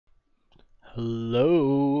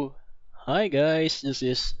Hello. Hi guys, this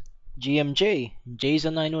is GMJ,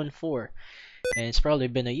 Jason914, and it's probably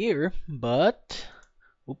been a year, but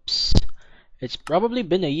oops, it's probably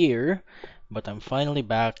been a year, but I'm finally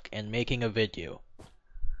back and making a video.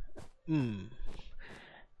 Hmm,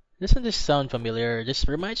 doesn't this sound familiar? This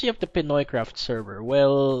reminds me of the PinoyCraft server.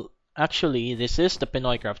 Well, actually, this is the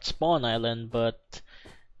PinoyCraft spawn island, but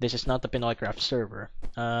this is not the PinoyCraft server.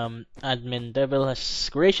 Admin Devil has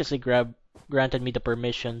graciously granted me the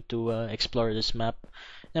permission to explore this map.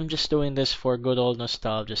 I'm just doing this for good old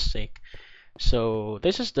nostalgia's sake. So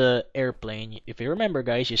this is the airplane. If you remember,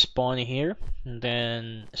 guys, you spawn here, and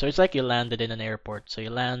then so it's like you landed in an airport. So you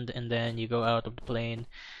land, and then you go out of the plane,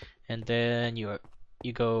 and then you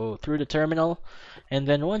go through the terminal, and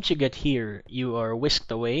then once you get here, you are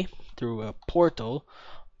whisked away through a portal,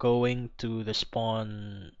 going to the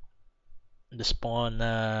spawn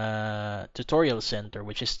tutorial center,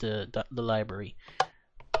 which is the library.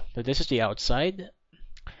 So this is the outside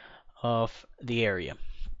of the area.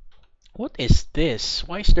 What is this?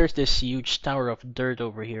 Why is there this huge tower of dirt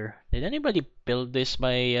over here? Did anybody build this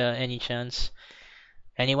by any chance?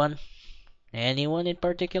 Anyone? Anyone in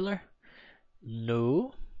particular?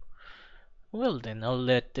 No? Well then, I'll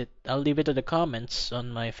leave it to the comments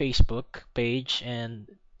on my Facebook page and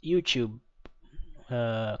YouTube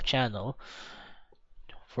channel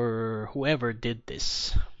for whoever did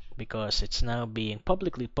this, because it's now being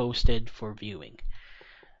publicly posted for viewing.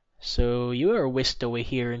 So you are whisked away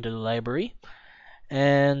here into the library,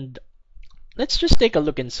 and let's just take a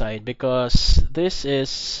look inside, because this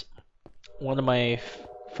is one of my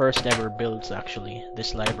first ever builds, actually,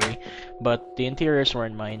 this library, but the interiors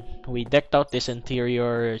weren't mine. We decked out this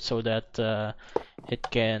interior so that it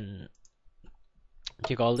can, what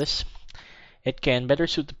do you call this? It can better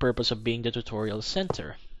suit the purpose of being the tutorial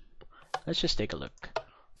center. Let's just take a look.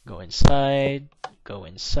 Go inside, go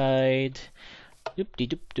inside. Doop de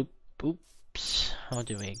doop doop. Oops. How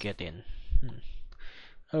do we get in?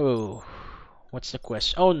 Oh, what's the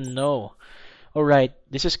question? Oh no. Alright,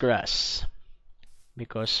 this is grass.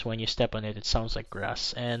 Because when you step on it, it sounds like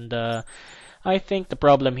grass. And I think the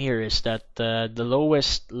problem here is that the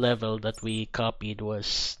lowest level that we copied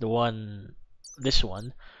was this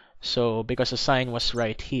one. So because the sign was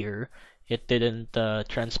right here, it didn't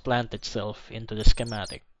transplant itself into the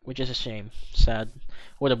schematic, which is a shame. Sad.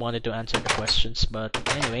 Would have wanted to answer the questions, but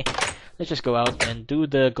anyway, let's just go out and do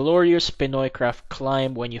the glorious PinoyCraft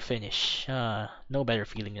climb when you finish. No better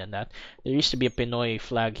feeling than that. There used to be a Pinoy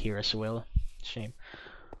flag here as well. Shame.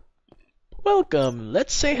 Welcome!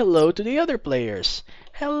 Let's say hello to the other players.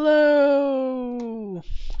 Hello!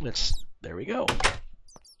 There we go.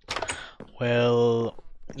 Well,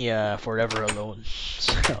 yeah, forever alone.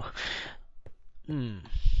 So,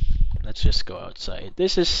 let's just go outside.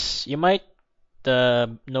 You might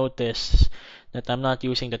notice that I'm not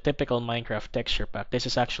using the typical Minecraft texture pack. This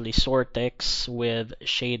is actually Sortex with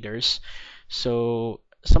shaders. So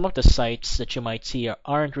some of the sites that you might see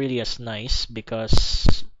aren't really as nice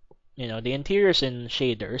because, the interiors in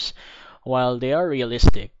shaders, while they are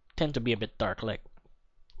realistic, tend to be a bit dark. Like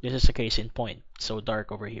this is a case in point. It's so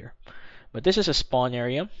dark over here. But this is a spawn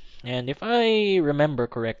area, and if I remember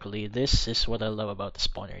correctly, this is what I love about the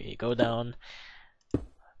spawn area. You go down.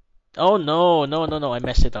 Oh no, no, no, no, I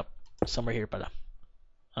messed it up. Somewhere here pala.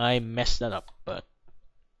 I messed that up, but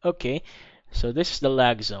okay. So this is the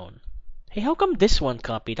lag zone. Hey, how come this one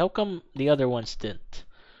copied? How come the other ones didn't?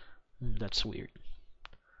 That's weird.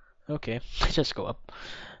 Okay, let's just go up.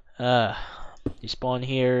 Uh, you spawn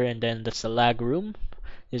here, and then that's the lag room,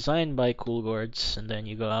 designed by Cool Guards, and then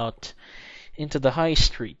you go out into the high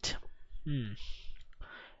street.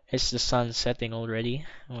 Is the sun setting already?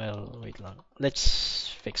 Well, wait long. Let's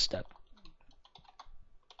fix that.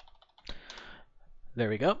 There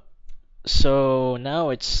we go. So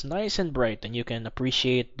now it's nice and bright, and you can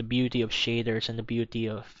appreciate the beauty of shaders and the beauty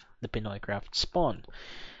of the PinoyCraft spawn.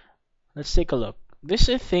 Let's take a look. This,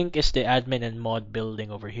 I think, is the admin and mod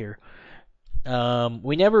building over here.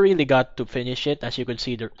 We never really got to finish it. As you can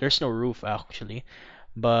see, there's no roof actually,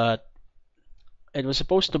 but it was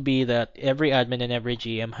supposed to be that every admin and every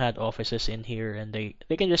GM had offices in here, and they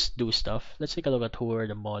can just do stuff. Let's take a look at who were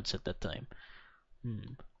the mods at that time.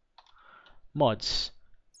 Mods.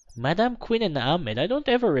 Madam Queen and Ahmed. I don't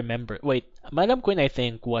ever remember. Wait, Madam Queen I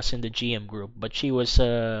think was in the GM group, but she was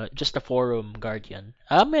just a forum guardian.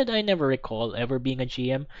 Ahmed I never recall ever being a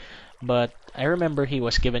GM, but I remember he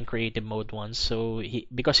was given creative mode once. So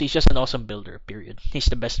because he's just an awesome builder. Period. He's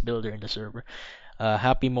the best builder in the server.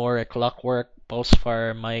 Happy More, Clockwork,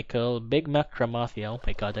 Pulsefire, Michael, Big Mac, Kramathia. Oh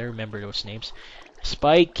my god, I remember those names.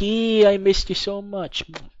 Spikey, I missed you so much.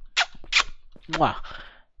 Mwah!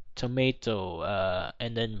 Tomato,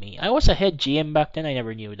 and then me. I was a head GM back then. I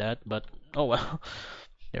never knew that, but oh well.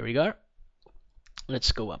 There we go.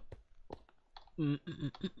 Let's go up.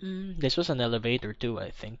 This was an elevator too,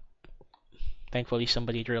 I think. Thankfully,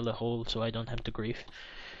 somebody drilled a hole, so I don't have to grief.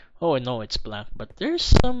 Oh no, it's blank, but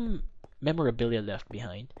there's some memorabilia left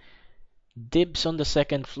behind. Dibs on the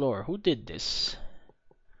second floor. Who did this?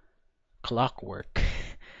 Clockwork.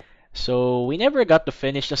 So we never got to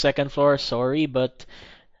finish the second floor. Sorry, but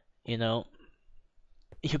you know,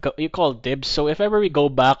 you call dibs. So if ever we go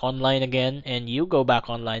back online again, and you go back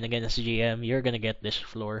online again as GM, you're gonna get this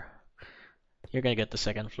floor. You're gonna get the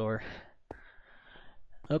second floor.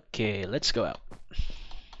 Okay, let's go out.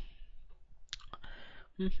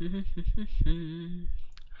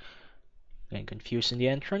 Getting confused in the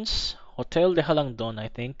entrance. Hotel de Halangdon, I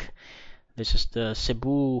think. This is the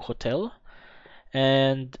Cebu Hotel.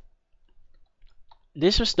 And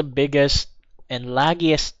this was the biggest and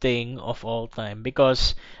laggiest thing of all time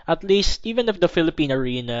because at least even if the Philippine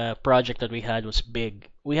Arena project that we had was big,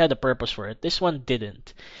 we had a purpose for it. This one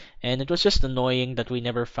didn't. And it was just annoying that we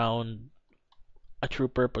never found a true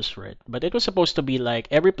purpose for it. But it was supposed to be like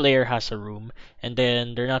every player has a room and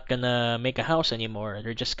then they're not gonna make a house anymore.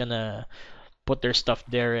 They're just gonna put their stuff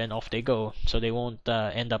there and off they go. So they won't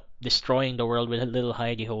end up destroying the world with little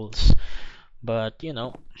hidey holes. But you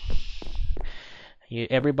know,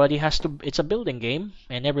 everybody has to. It's a building game,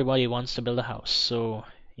 and everybody wants to build a house. So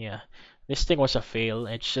yeah, this thing was a fail.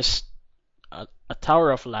 It's just a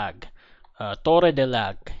tower of lag, Torre de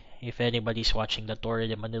Lag. If anybody's watching the Torre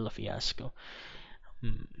de Manila fiasco,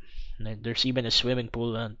 there's even a swimming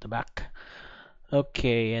pool at the back.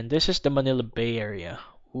 Okay, and this is the Manila Bay Area.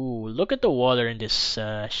 Ooh, look at the water in this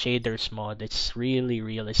shaders mod. It's really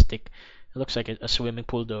realistic. It looks like a swimming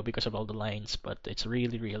pool though because of all the lines, but it's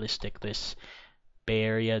really realistic. This Bay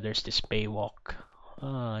Area, there's this bay walk.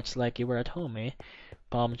 Ah, it's like you were at home, eh?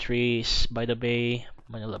 Palm trees by the bay,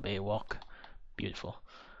 Manila Bay Walk. Beautiful.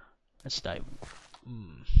 Let's dive.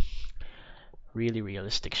 Really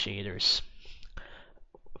realistic shaders.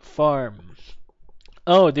 Farm.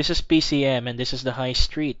 Oh, this is PCM and this is the high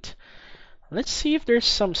street. Let's see if there's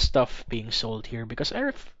some stuff being sold here because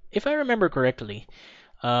if I remember correctly,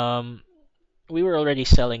 we were already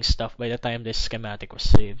selling stuff by the time this schematic was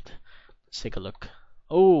saved. Let's take a look.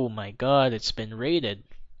 Oh my god, it's been raided.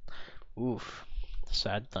 Oof,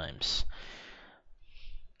 sad times.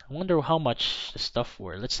 I wonder how much the stuff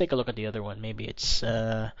were. Let's take a look at the other one. Maybe it's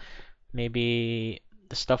maybe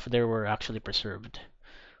the stuff there were actually preserved.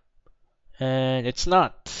 And it's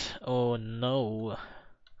not. Oh no.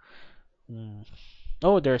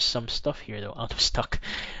 Oh, there's some stuff here though, out of stock.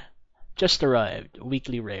 Just arrived.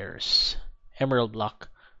 Weekly rares. Emerald block.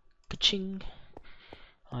 Ka-ching.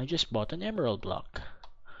 I just bought an emerald block.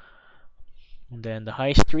 And then the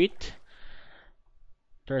high street.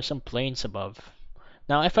 There are some planes above.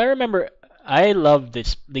 Now, if I remember, I loved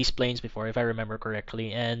these planes before, if I remember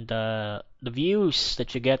correctly, and the views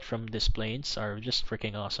that you get from these planes are just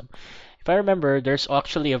freaking awesome. If I remember, there's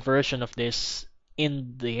actually a version of this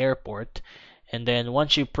in the airport, and then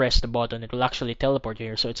once you press the button, it will actually teleport you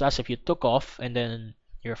here. So it's as if you took off and then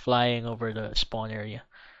you're flying over the spawn area.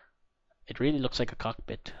 It really looks like a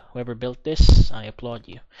cockpit. Whoever built this, I applaud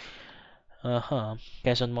you.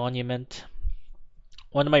 Quezon Monument.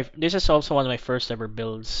 This is also one of my first ever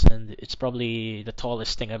builds, and it's probably the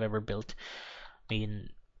tallest thing I've ever built. I mean,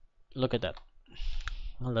 look at that.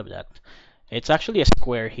 I love that. It's actually a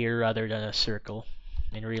square here rather than a circle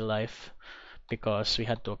in real life because we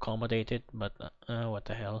had to accommodate it, but what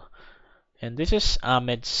the hell. And this is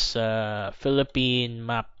Ahmed's Philippine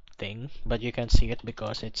map thing, but you can't see it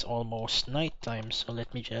because it's almost nighttime, so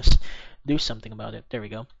let me just do something about it. There we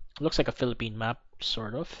go. Looks like a Philippine map,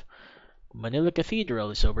 sort of. Manila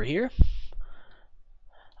Cathedral is over here.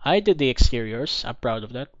 I did the exteriors, I'm proud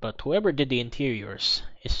of that, but whoever did the interiors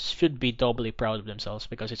should be doubly proud of themselves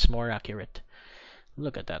because it's more accurate.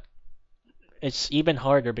 Look at that. It's even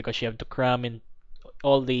harder because you have to cram in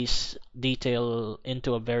all these detail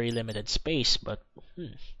into a very limited space, but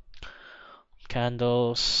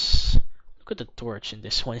candles. Look at the torch in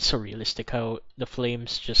this one. It's so realistic how the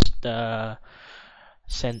flames just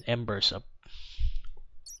send embers up.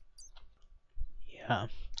 Yeah.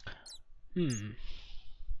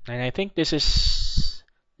 And I think this is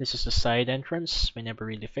the side entrance. We never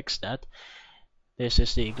really fixed that. This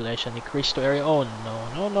is the Iglesia ni Cristo area. Oh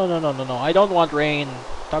no, no, no, no, no, no, no. I don't want rain.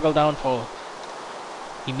 Toggle downfall.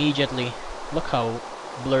 Immediately. Look how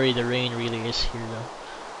blurry the rain really is here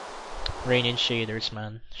though. Rain in shaders,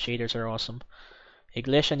 man. Shaders are awesome.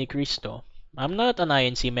 Iglesia ni Cristo. I'm not an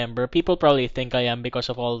INC member. People probably think I am because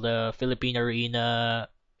of all the Philippine Arena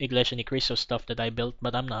Iglesia Ni Cristo stuff that I built,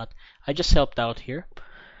 but I'm not. I just helped out here.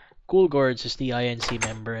 Cool Gourds is the INC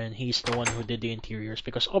member, and he's the one who did the interiors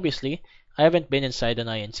because obviously I haven't been inside an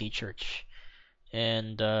INC church,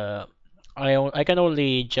 and I can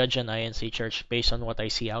only judge an INC church based on what I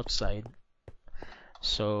see outside.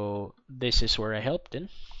 So this is where I helped in.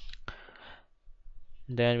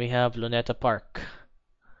 Then we have Luneta Park.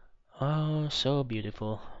 Oh, so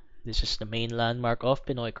beautiful. This is the main landmark of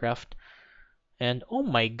PinoyCraft. And oh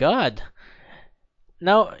my god!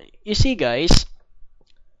 Now, you see guys,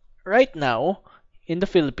 right now in the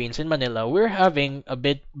Philippines, in Manila, we're having a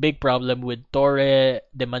big problem with Torre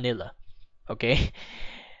de Manila. Okay?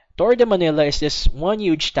 Torre de Manila is this one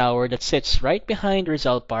huge tower that sits right behind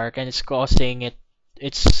Rizal Park and it's causing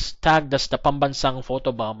it's tagged as the Pambansang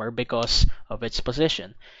photobomber because of its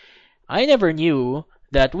position. I never knew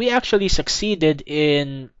that we actually succeeded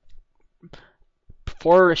in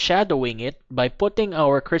foreshadowing it by putting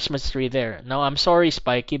our Christmas tree there. Now, I'm sorry,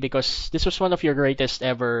 Spiky, because this was one of your greatest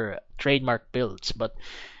ever trademark builds, but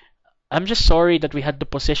I'm just sorry that we had to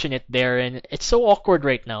position it there, and it's so awkward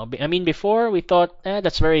right now. I mean, before we thought,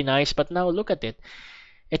 that's very nice, but now look at it.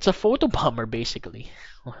 It's a photo bomber, basically.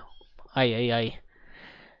 Ay, ay, ay.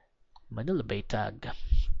 Manila Bay tag.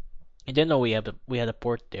 I didn't know we had a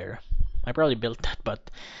port there. I probably built that,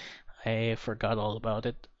 but I forgot all about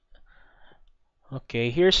it. Okay,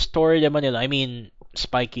 here's Torre de Manila. I mean,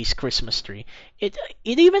 Spiky's Christmas tree. It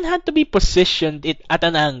even had to be positioned at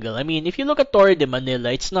an angle. I mean, if you look at Torre de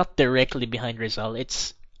Manila, it's not directly behind Rizal.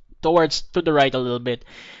 It's towards to the right a little bit.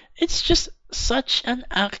 It's just such an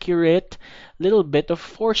accurate little bit of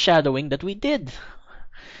foreshadowing that we did.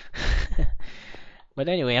 But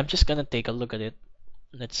anyway, I'm just gonna take a look at it.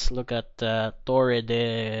 Let's look at Torre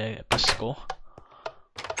de Pasco.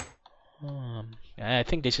 I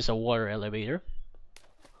think this is a water elevator.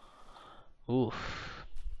 Oof.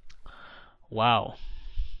 Wow.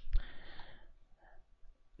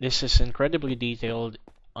 This is incredibly detailed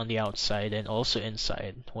on the outside and also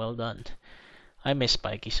inside. Well done. I miss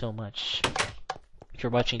Spikey so much. If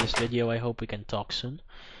you're watching this video, I hope we can talk soon.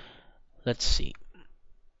 Let's see.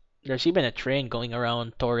 There's even a train going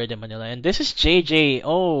around Torre de Manila. And this is JJ.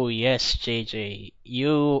 Oh, yes, JJ.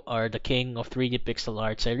 You are the king of 3D pixel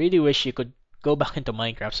arts. I really wish you could go back into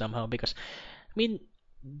Minecraft somehow because, I mean,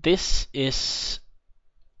 this is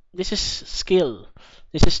skill.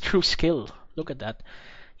 This is true skill. Look at that.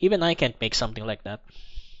 Even I can't make something like that.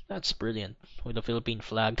 That's brilliant with the Philippine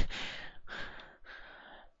flag.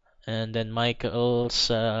 And then Michael's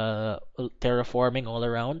terraforming all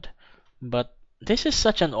around. But this is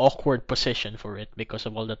such an awkward position for it because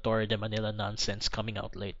of all the Torre de Manila nonsense coming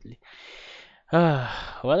out lately.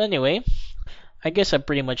 Well, anyway, I guess I've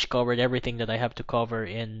pretty much covered everything that I have to cover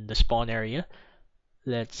in the spawn area.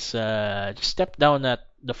 Let's just step down at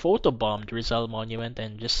the photobombed Rizal Monument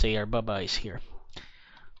and just say our bye-byes here.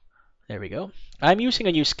 There we go. I'm using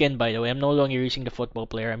a new skin, by the way. I'm no longer using the football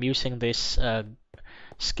player. I'm using this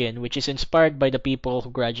skin, which is inspired by the people who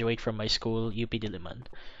graduate from my school, UP Diliman,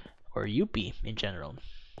 or UP in general.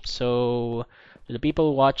 So, to the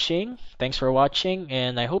people watching, thanks for watching,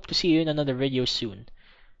 and I hope to see you in another video soon.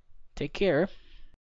 Take care.